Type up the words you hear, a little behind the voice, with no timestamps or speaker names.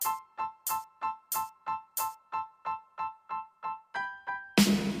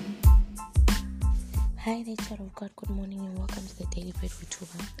Hi there, child of God. Good morning and welcome to the Daily Bread with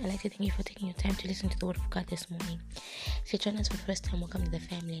Tuba. I'd like to thank you for taking your time to listen to the Word of God this morning. If you join us for the first time, welcome to the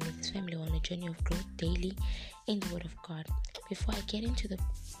family. And in this family, we're on a journey of growth daily in the Word of God. Before I get into the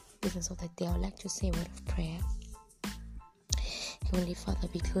business of the day, I would like to say a word of prayer. Heavenly Father,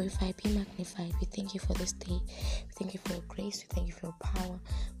 be glorified, be magnified. We thank you for this day. We thank you for your grace. We thank you for your power.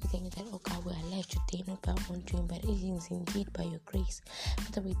 We thank you that, oh God, we're alive today, not by our own doing, but it is indeed by your grace.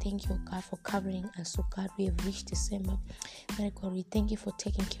 Father, we thank you, oh God, for covering us. Oh God, we have reached December. Father God, we thank you for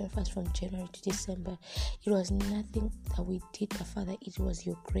taking care of us from January to December. It was nothing that we did, but Father, it was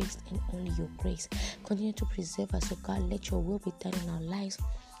your grace and only your grace. Continue to preserve us, oh God. Let your will be done in our lives.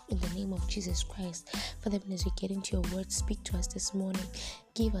 In the name of Jesus Christ. Father, as we get into your word, speak to us this morning.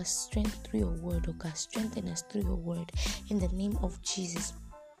 Give us strength through your word, oh God. Strengthen us through your word. In the name of Jesus.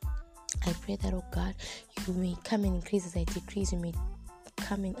 I pray that, oh God, you may come and increase as I decrease. You may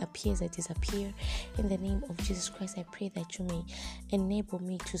come and appear as I disappear. In the name of Jesus Christ, I pray that you may enable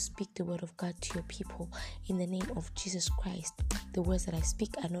me to speak the word of God to your people. In the name of Jesus Christ, the words that I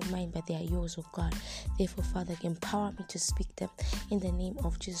speak are not mine, but they are yours, oh God. Therefore, Father, empower me to speak them. In the name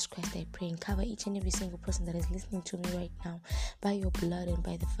of Jesus Christ, I pray and cover each and every single person that is listening to me right now by your blood and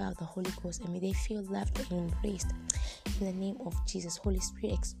by the fire of the Holy Ghost, and may they feel loved and embraced. In the name of Jesus, Holy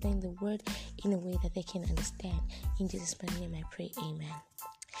Spirit, explain the word in a way that they can understand. In Jesus' name I pray, amen.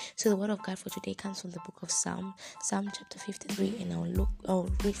 So the word of God for today comes from the book of Psalm chapter 53, and I'll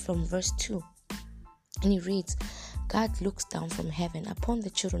read from verse 2. And it reads, God looks down from heaven upon the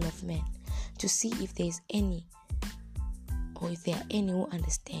children of men to see if there is any, or if there are any who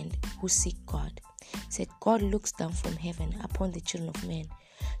understand, who seek God. It said, God looks down from heaven upon the children of men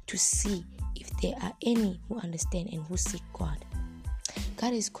to see if there are any who understand and who seek God.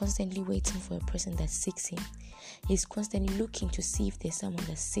 God is constantly waiting for a person that seeks Him. He's constantly looking to see if there's someone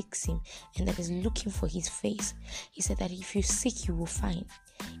that seeks Him and that is looking for His face. He said that if you seek, you will find.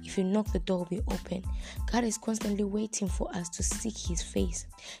 If you knock, the door will be open. God is constantly waiting for us to seek His face,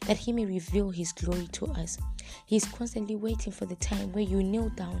 that He may reveal His glory to us. He's constantly waiting for the time where you kneel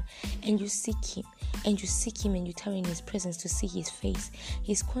down and you seek Him, and you seek Him and you tarry in His presence to see His face.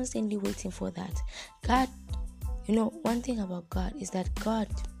 He's constantly waiting for that. God, one thing about God is that God,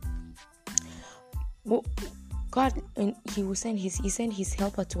 and He sent His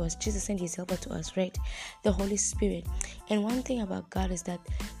helper to us. Jesus sent His helper to us, right? The Holy Spirit. And one thing about God is that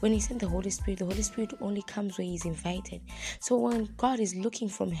when He sent the Holy Spirit only comes where He's invited. So when God is looking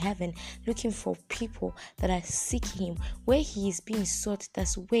from heaven, looking for people that are seeking Him, where He is being sought,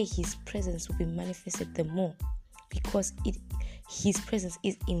 that's where His presence will be manifested the more, because His presence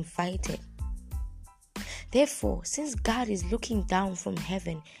is invited. Therefore, since God is looking down from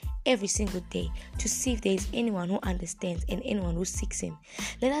heaven every single day to see if there is anyone who understands and anyone who seeks Him,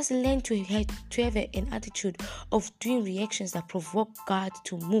 let us learn to have an attitude of doing reactions that provoke God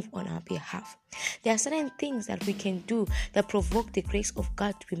to move on our behalf. There are certain things that we can do that provoke the grace of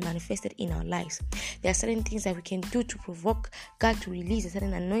God to be manifested in our lives. There are certain things that we can do to provoke God to release a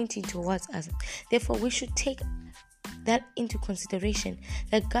certain anointing towards us. Therefore, we should take that into consideration,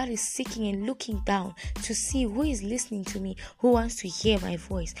 that God is seeking and looking down to see who is listening to me, who wants to hear my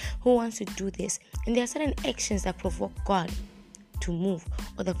voice, who wants to do this. And there are certain actions that provoke God to move,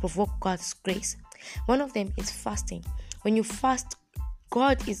 or that provoke God's grace. One of them is fasting. When you fast,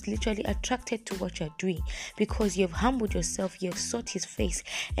 God is literally attracted to what you are doing, because you have humbled yourself, you have sought His face,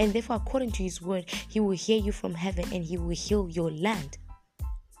 and therefore according to His word, He will hear you from heaven and He will heal your land.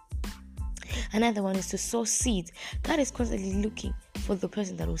 Another one is to sow seeds. God is constantly looking for the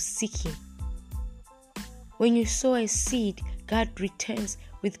person that will seek Him. When you sow a seed, God returns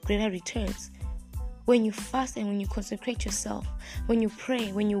with greater returns. When you fast and when you consecrate yourself, when you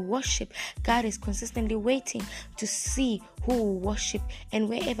pray, when you worship, God is consistently waiting to see who will worship. And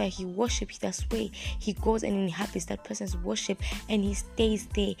wherever He worships, that's where He goes and inhabits that person's worship, and He stays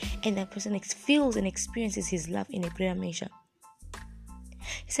there, and that person feels and experiences His love in a greater measure.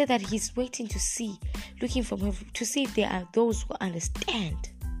 He said that He's waiting to see, looking from Him to see if there are those who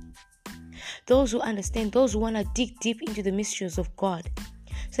understand. Those who understand, those who want to dig deep into the mysteries of God,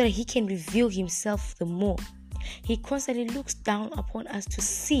 so that He can reveal Himself the more. He constantly looks down upon us to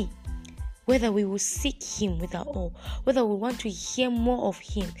see whether we will seek Him with our all, whether we want to hear more of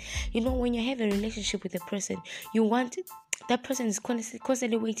Him. When you have a relationship with a person, that person is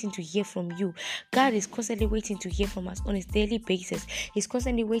constantly waiting to hear from you. God is constantly waiting to hear from us on a daily basis. He's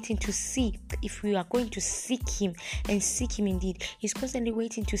constantly waiting to see if we are going to seek Him and seek Him indeed. He's constantly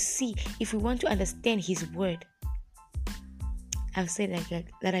waiting to see if we want to understand His word. I'll say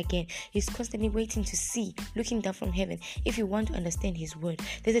that again. He's constantly waiting to see, looking down from heaven, if you want to understand His word.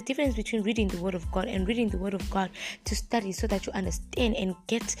 There's a difference between reading the word of God and reading the word of God to study so that you understand and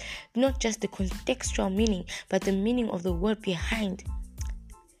get not just the contextual meaning, but the meaning of the word behind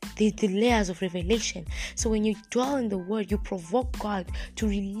the layers of revelation. So when you dwell in the word, you provoke God to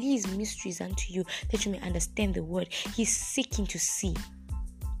release mysteries unto you that you may understand the word. He's seeking to see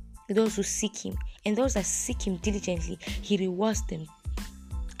those who seek Him, and those that seek Him diligently, He rewards them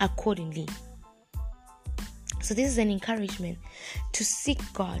accordingly. So this is an encouragement to seek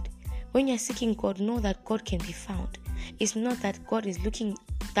God. When you're seeking God, know that God can be found. It's not that God is looking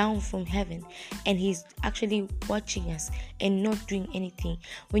down from heaven and He's actually watching us and not doing anything.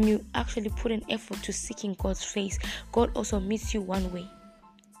 When you actually put an effort to seeking God's face, God also meets you on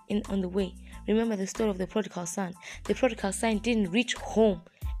the way. Remember the story of the prodigal son. The prodigal son didn't reach home,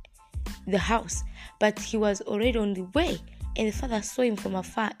 the house, but he was already on the way, and the father saw him from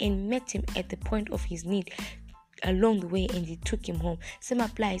afar and met him at the point of his need along the way, and He took him home. Same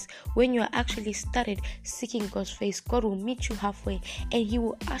applies when you are actually started seeking God's face. God will meet you halfway, and He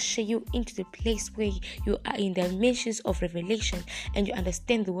will usher you into the place where you are in the dimensions of revelation and you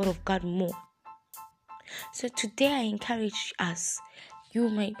understand the word of God more. So today I encourage us, you,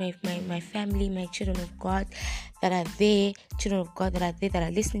 my family, my children of God that are there, that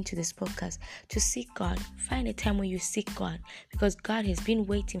are listening to this podcast, to seek God. Find a time where you seek God, because God has been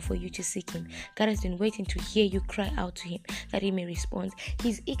waiting for you to seek Him. God has been waiting to hear you cry out to Him, that He may respond.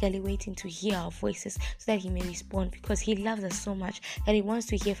 He's eagerly waiting to hear our voices so that He may respond, because He loves us so much that He wants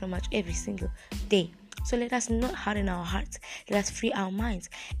to hear from us every single day. So let us not harden our hearts. Let us free our minds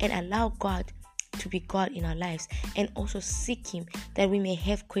and allow God to be God in our lives, and also seek Him that we may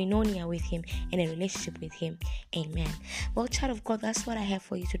have koinonia with Him and a relationship with Him. Amen. Well, child of God, that's what I have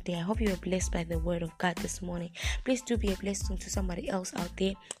for you today. I hope you are blessed by the word of God this morning. Please do be a blessing to somebody else out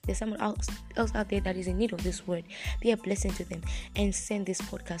there. There's someone else out there that is in need of this word. Be a blessing to them and send this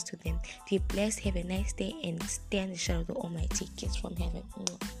podcast to them. Be blessed, have a nice day, and stay in the shadow of the Almighty. Kiss from heaven.